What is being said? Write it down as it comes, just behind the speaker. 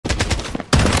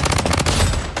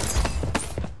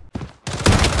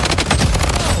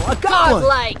I got one.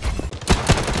 Godlike.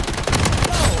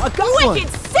 I got one. Wicked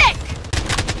sick.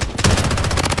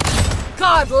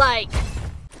 Godlike.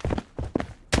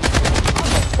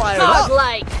 Fired up.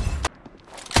 Godlike.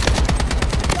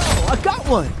 I got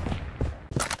one.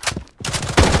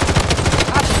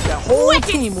 I think the whole Wicked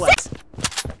team went.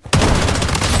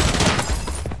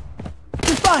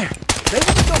 Fire. They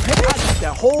want to go ahead. I think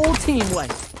the whole team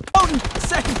went. Loading.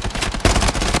 Second.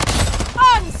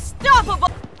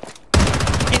 Unstoppable.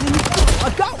 Enemy. I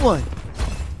got one.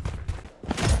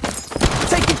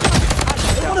 Take it.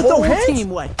 They want to throw hands. Team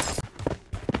went.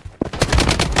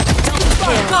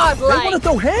 Godlike. They want to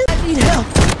throw hands. I need help.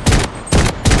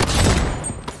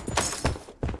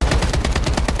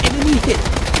 Enemy hit.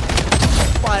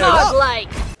 Fired up. Godlike.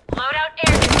 Loadout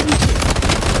air.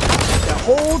 The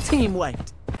whole team went.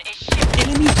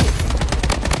 Enemy hit.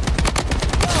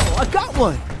 Oh, I got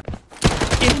one.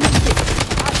 Enemy hit.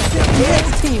 The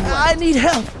whole team went. I need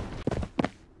help.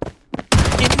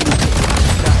 Enemy hit.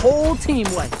 The whole team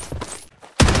went.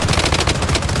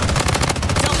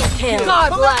 Double kill.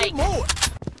 Godlike. Godlike. More.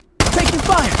 Taking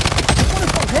fire. Want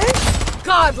to go ahead?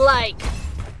 Godlike.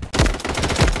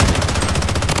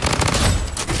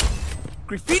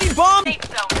 Graffiti bomb. Safe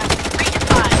zone has been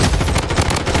redefined.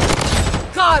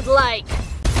 Godlike.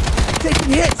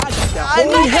 Taking hits. I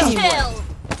need Mega help. kill.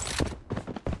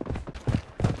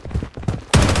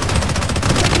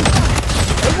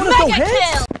 They want to throw Mega hands.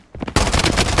 kill.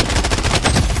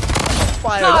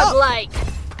 Fired up. Godlike.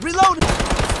 Reloading.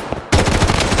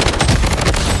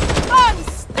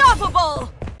 Unstoppable.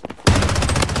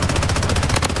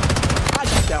 I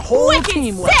got the whole Wicked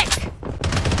team sick. went.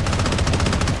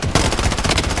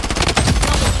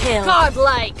 Double kill.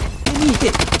 Godlike. Enemy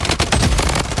hit.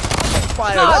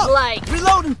 Fired Godlike. up.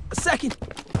 Reloading. A second.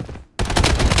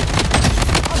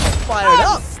 Fired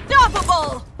up.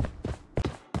 Unstoppable.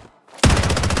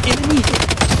 Enemy hit.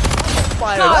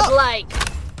 Fired up. Godlike.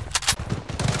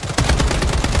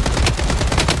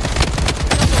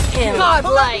 Kill.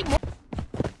 Godlike.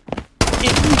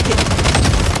 Enemy hit.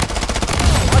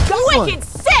 I got Wicked one.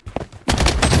 sick.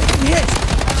 Hit.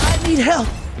 I need help.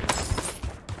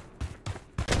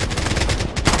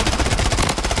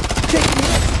 Taking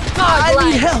hit. I Godlike.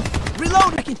 need help.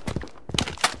 Reloading.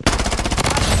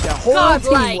 The whole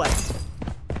Godlike. team went.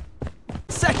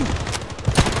 Second.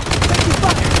 Taking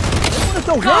fire. They want to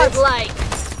throw hands. Godlike.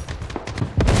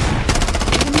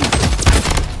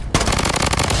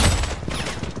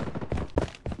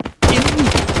 Enemy.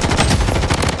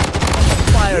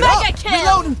 Fired Mega up. kill.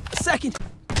 Reloading. Second.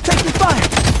 Taking fire.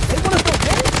 They want to throw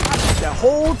hands. The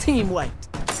whole team went.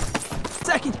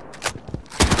 Second.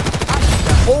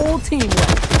 The whole team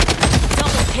went.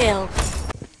 Double kill.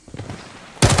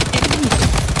 Enemy.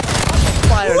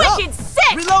 Fired Wicked up.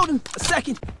 sick. Reloading.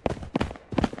 Second.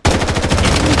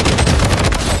 Enemy.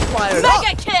 Fired up.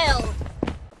 Mega kill.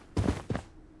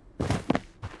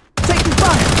 Taking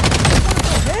fire. They want to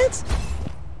throw hands.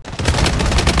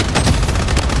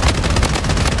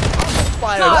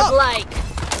 Fired up. Godlike.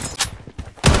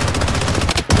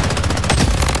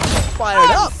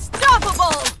 Fired up.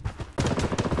 Unstoppable.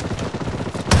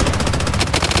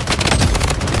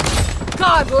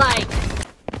 Godlike.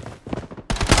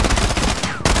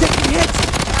 Taking hits.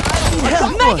 I need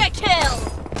help. Mega kill.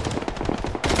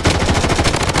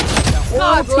 The whole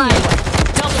Godlike. team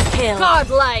went. Double kill.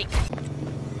 Godlike.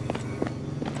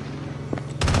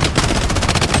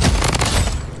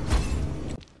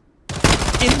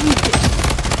 Enemy hit.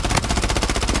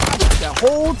 The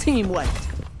whole team went.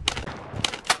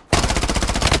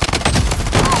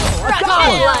 I got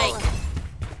one. Godlike.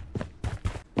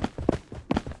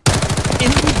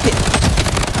 Enemy hit.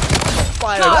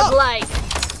 Fired up. Godlike.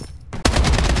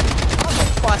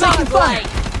 Taking fire. Godlike.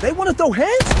 They want to throw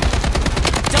hands?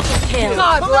 Double kill.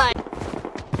 Godlike.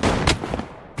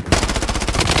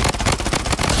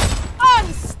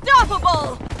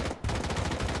 Unstoppable.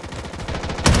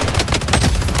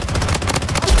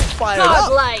 Fired up.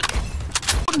 Godlike.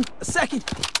 A second.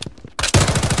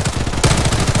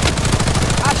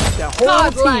 I think the whole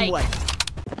Godlike. team went.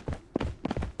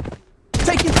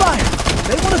 Taking fire.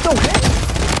 They want to throw hands?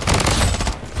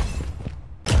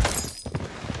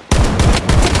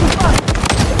 Taking fire.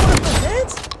 They want to throw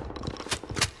hands?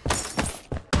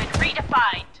 Been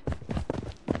redefined.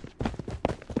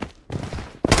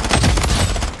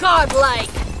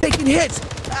 Godlike. Taking hits.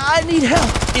 I need help.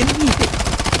 Enemy hit.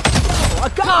 Oh, I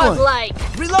got one. Godlike.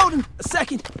 Reloading. A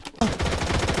second.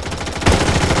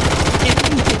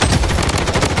 Enemy hit.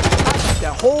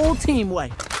 The whole team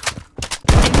went.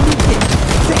 Enemy hit.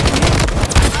 Taking hit.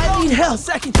 I need help.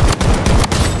 Second.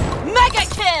 Mega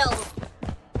kill.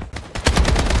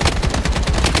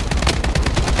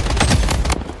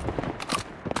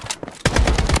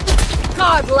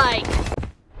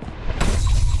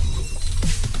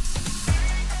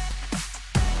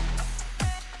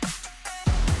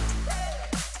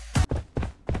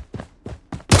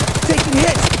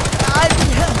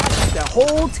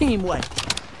 whole team went.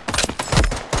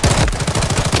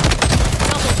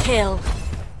 Double kill.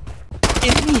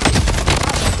 Enemy hit.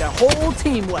 The whole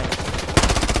team went.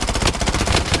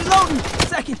 Reloading.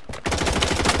 Second.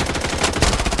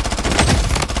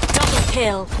 Double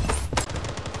kill.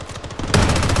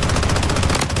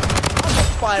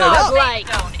 Fired up. Godlike.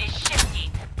 Zone is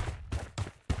shifting.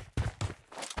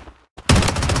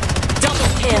 Double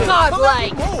kill.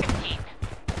 Godlike.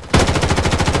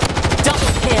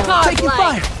 Double kill. Taking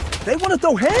Godlike. fire. They want to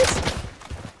throw hands?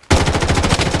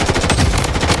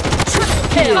 Triple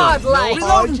kill. Godlike.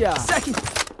 Reloading. Second.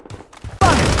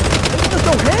 Fire. They want to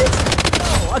throw hands? No,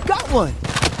 I got one.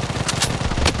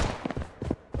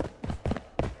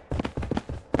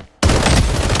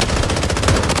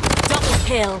 Double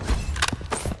kill.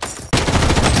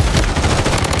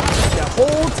 The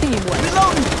whole team went.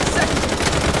 Reloading. Second.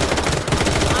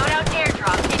 Loadout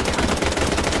airdrop incoming.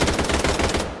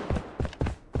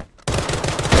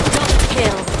 Double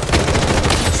kill.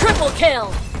 Triple kill.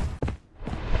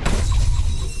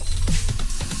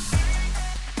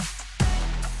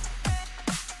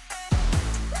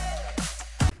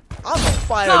 I'm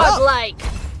fired up. Godlike.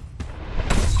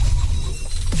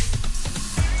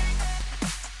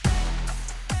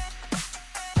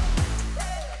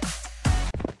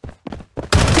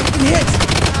 Taking hits.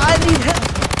 I need help.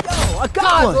 Yo, I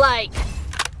got one. Godlike.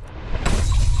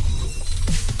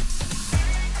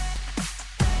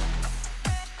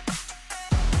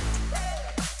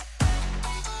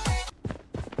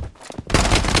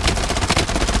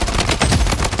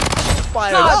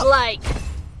 Fired up. Godlike.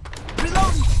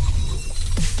 Reloading.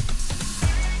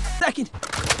 Second.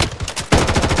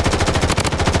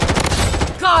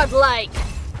 Godlike.